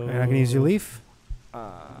 Uh-oh. You're not gonna use your leaf.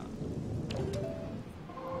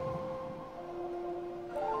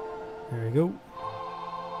 There we go.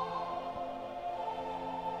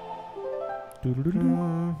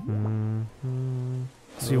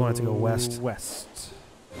 So you want it to go west. West.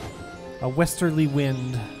 A westerly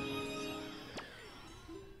wind.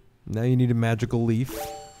 Now you need a magical leaf.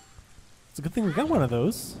 It's a good thing we got one of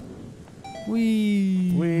those.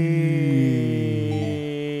 Wee. We.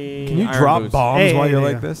 Can you Iron drop boots. bombs Hey, while hey, you're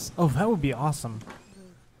there like you this? Oh, that would be awesome.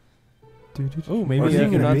 Oh, What maybe is it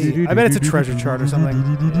gonna be? I bet it's a treasure chart or something.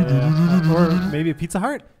 or maybe a Pizza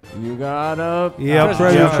Hut. You got a Yeah,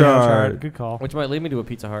 treasure chart. Good call. which might lead me to a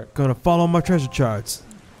Pizza Hut. Gonna follow my treasure charts.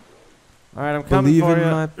 All right, I'm coming Believe for in you.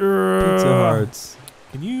 my pizza hearts.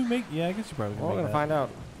 Can you make? Yeah, I guess you probably can. Well, we're make gonna that. find out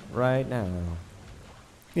right now.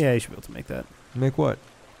 Yeah, you should be able to make that. Make what?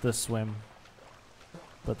 The swim.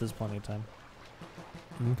 But there's plenty of time.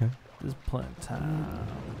 Okay. There's plenty of time.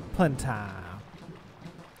 Plenty of time.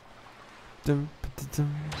 Dum,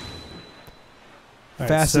 dum. All right,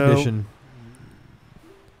 Fast so- edition.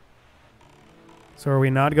 So are we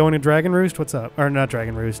not going to Dragon Roost? What's up? Or not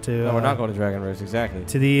Dragon Roost to? No, we're not going to Dragon Roost, exactly.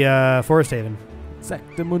 to the Forest Haven.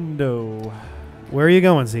 Exactamundo. Where are you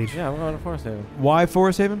going, Siege? Yeah, we're going to Forest Haven. Why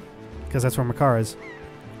Forest Haven? Because that's where Makar is.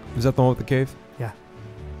 Is that the one with the cave?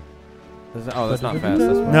 Oh, that's not fast.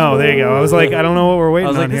 That's fine. No, there you go. I was like, I don't know what we're I waiting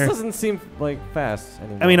was on like, this here. doesn't seem like fast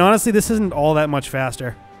anymore. I mean, honestly, this isn't all that much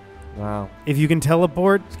faster. Wow. If you can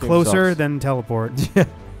teleport This game closer, sucks. then teleport. Yeah.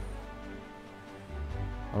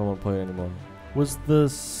 I don't want to play it anymore. Was the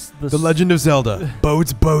The Legend of Zelda.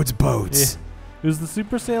 Boats, boats, boats. It was the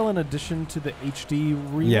Super Sale in addition to the HD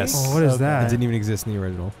remake? Yes. Oh, what is that? It didn't even exist in the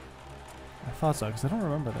original. I thought so, because I don't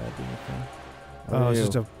remember that being a thing. Oh, it's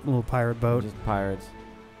just a little pirate boat. Just pirates.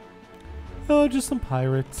 Oh, just some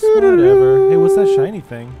pirates. Whatever. Hey, what's that shiny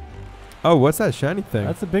thing? Oh, what's that shiny thing?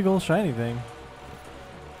 That's a big old shiny thing.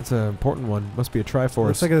 That's an important one. Must be a Triforce.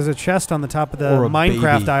 Looks like there's a chest on the top of the Or a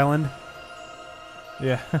Minecraft baby. island.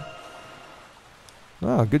 Yeah.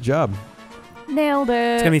 Oh, good job. Nailed it.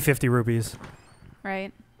 It's gonna be 50 rupees.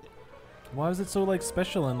 Right. Why is it so like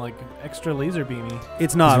special and like extra laser beamy?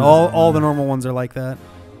 It's not. Is it- All the normal ones are like that.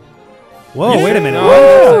 Whoa, Yeah. wait a minute. No, What?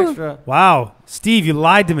 that's extra. Wow, Steve, you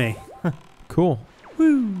lied to me. Cool.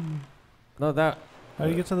 No, that. How do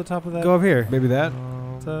you get to the top of that? Go up here. Maybe that.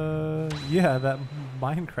 Yeah, that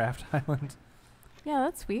Minecraft island. Yeah,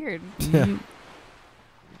 that's weird. Yeah.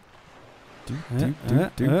 Do.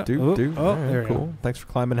 Oh, All right, there we go. cool. Thanks for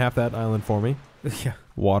climbing half that island for me. Yeah.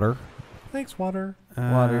 Water. Thanks, water.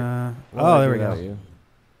 Water. what Oh, would I there do we go. without you?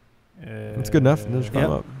 That's good enough. Now just climb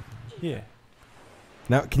Yep. up. Yeah.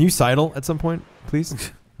 Now, can you sidle at some point,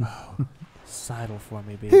 please? Sidle for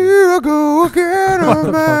me, baby. Here I go again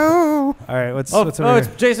on my own. All right, what's Oh, over it's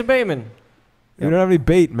here? Jason Bateman. We don't have any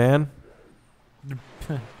bait, man.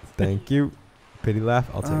 Thank you. Pity laugh.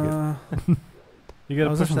 I'll take it. You gotta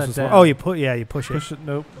How's push this one that supposed to down. work? Oh, you push it. push it.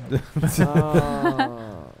 Nope.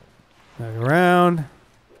 Oh. Back around.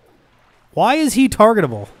 Why is he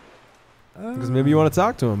targetable? Because maybe you want to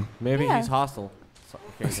talk to him. Maybe Yeah. he's hostile. So-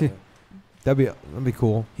 occasionally. That'd be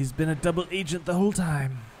cool. He's been a double agent the whole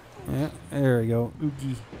time. Yeah, there we go.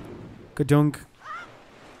 Oogie. Gadunk.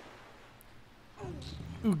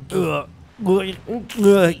 Oogie.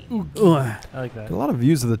 I like that. A lot of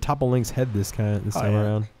views of the top of Link's head this time yeah.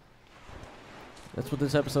 around. That's what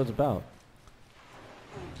this episode's about.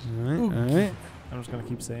 All right. I'm just gonna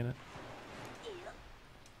keep saying it.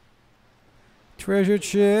 Treasure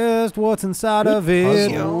chest. What's inside of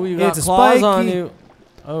it? Oh, you got It's a claws spiky. on you.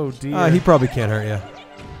 Oh dear. He probably can't hurt you.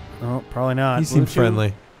 Oh, probably not. He seems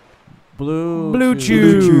friendly. Blue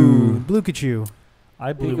Chew. Blue Kachu.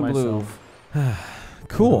 I blew myself.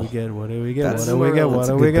 Cool. What do we get? That's- What do we get? What that's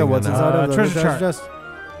a do good we get? thing What's to know. inside of the Treasure chart. chest?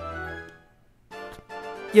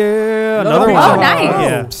 Yeah, Another another pizza. one. Oh, nice.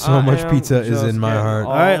 Yeah. So much I am pizza is just in my getting heart.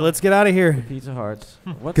 All right, let's get out of here. Pizza Hearts.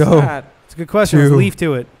 What's Go. that? It's a good question. Let's Two. leaf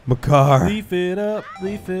to it. Makar. Leaf it up.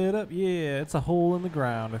 Leaf it up. Yeah, it's a hole in the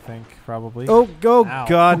ground. I think probably. Oh, go Ow.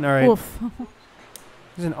 God! All right. Oof.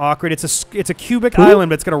 It's an awkward. It's a cubic island,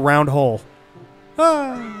 but it's got a round hole.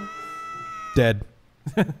 Dead.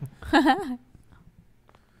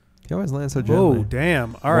 He always lands so Oh, gently.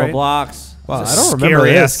 damn! All More right. blocks. Wow, It's I a don't remember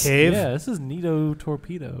scary-ass this. cave. Yeah, this is Nito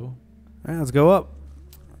Torpedo. All right, let's go up.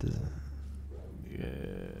 Yeah.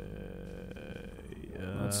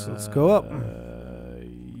 Let's go up.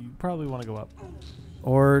 You probably want to go up.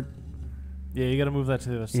 Or Yeah, you got to move that to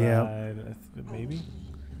the other side. Yeah. Maybe.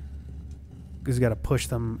 he's got to push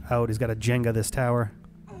them out. He's got to Jenga this tower.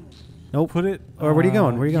 Nope. Put it. Or where are you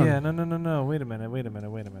going? Where are you going? Yeah, no. Wait a minute.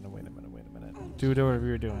 Do whatever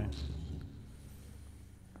you're doing.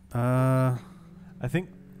 Uh, I think.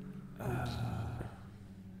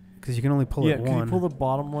 because you can only pull Yeah, it can one. you pull the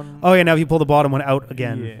bottom one? Oh yeah, now if you pull the bottom one out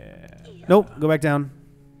again. Yeah. Nope. Go back down.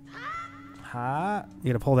 Ha.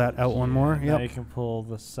 You got to pull that out one more. Now Yep. you can pull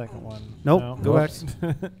the second one. Nope. No? Go back.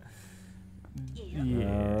 Yeah.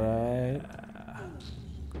 Alright.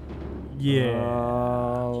 Yeah.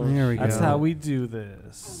 Oh, There we go. That's how we do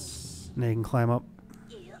this. Now you can climb up.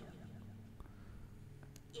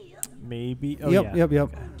 Maybe. Oh, Yep, yeah. yep, yep.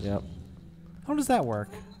 Okay. Yep. How does that work?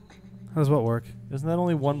 How does what work? Isn't that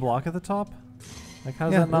only one block at the top? Like, how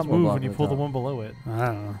does Yeah, that not there's one move block when you at the pull the top. one below it? I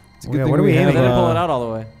don't know. It's a good thing what are we we have, But aiming they at? didn't pull it out all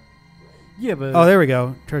the way. Yeah, but. Oh, there we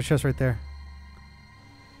go. Treasure chest right there.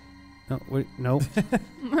 No, wait, nope.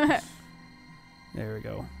 There we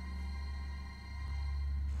go.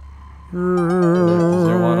 Is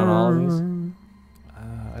there one on all of these?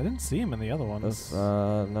 I didn't see him in the other ones. That's,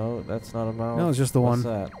 no, that's not a mouse. No, it's just the What's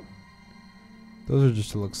one. that? Those are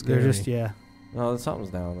just to look scary. They're just No, something's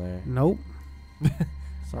down there. Nope.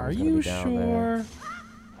 Something's Are gonna you be down there.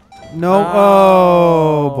 sure? No.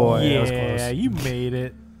 Oh. Oh boy, that was Yeah, close. you made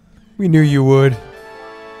it. We knew you would.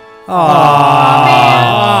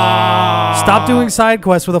 Aww. Stop doing side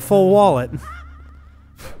quests with a full wallet.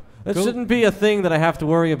 It shouldn't be a thing that I have to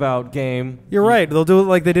worry about, game. You're right. They'll do it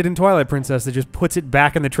like they did in Twilight Princess. They just puts it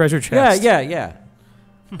back in the treasure chest. Yeah.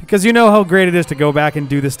 Because you know how great it is to go back and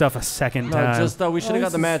do this stuff a second No, time. just we should have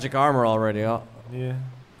got the magic armor already. Oh. Yeah.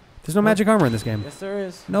 There's no magic armor in this game. Yes, there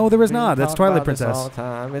is. No, there is We not. That's talk Twilight about this Princess. all the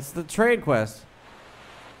time. It's the trade quest.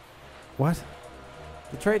 What?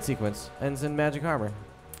 The trade sequence ends in magic armor.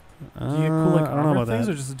 Do you get cool like I don't know armor about things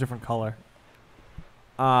that. or just a different color?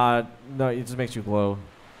 No, it just makes you glow.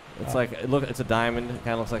 It's like it's a diamond. It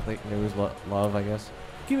kind of looks like news love, I guess.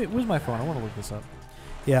 Where's my phone? I want to look this up.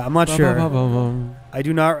 Yeah, I'm not sure. I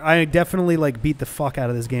do not. I definitely beat the fuck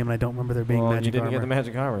out of this game, and I don't remember there being Well, magic you didn't armor. get the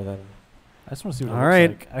magic armor then. I just want to see what All it looks right.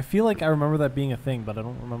 like. I feel like I remember that being a thing, but I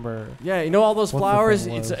don't remember. Yeah, you know all those What the flowers.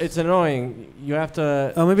 thing was. It's annoying. You have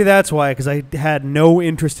to. Oh, maybe that's why. Because I had no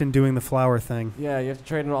interest in doing the flower thing. Yeah, you have to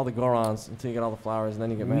trade in all the Gorons until you get all the flowers, and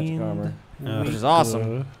then you get magic Wind, armor, Ugh. which is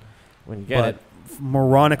awesome when you get But it.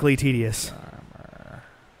 Moronically tedious.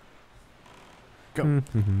 Go.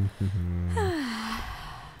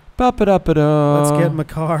 Let's get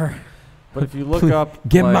Makar. But if you look up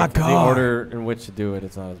Get my the car. order in which to do it,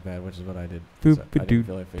 it's not as bad, which is what I did. Boop, So I didn't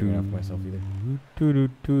feel like figuring it out for myself either.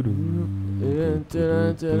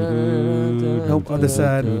 Nope, other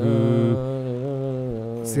side.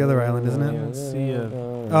 It's the other island, isn't it? Let's see a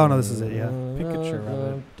Oh, no, this is it, yeah. picture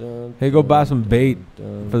of it. Hey, go buy some bait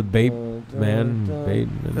for the bait man. Bait.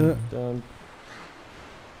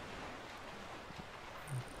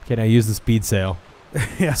 Can I use the speed sail?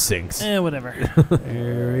 Yeah. Sinks. Whatever.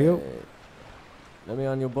 There we go. Let me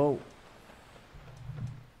on your boat.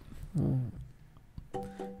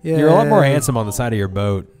 Yeah. You're a lot more handsome on the side of your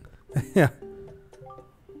boat. Yeah.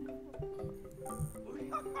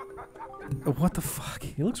 What the fuck?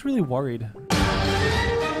 He looks really worried.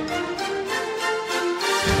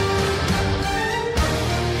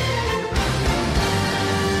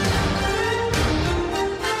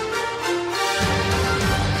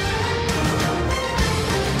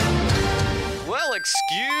 Well,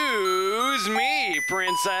 excuse me,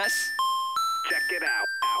 princess. Check it out.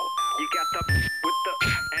 You got the with the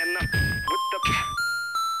and the with the.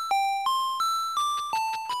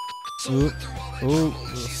 Oop. Ooh,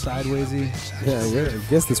 sidewaysy. Yeah, I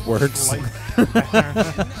guess this works.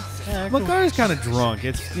 Makar's kind of drunk.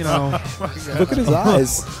 It's, you know. Look at his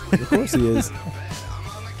eyes. Of course he is.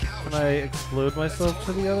 Can I explode myself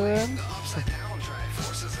to the other end?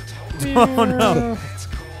 Oh, no.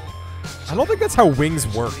 I don't think that's how wings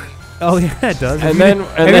work. Oh, yeah, it does. And then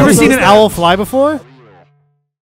Have you ever seen an owl fly before?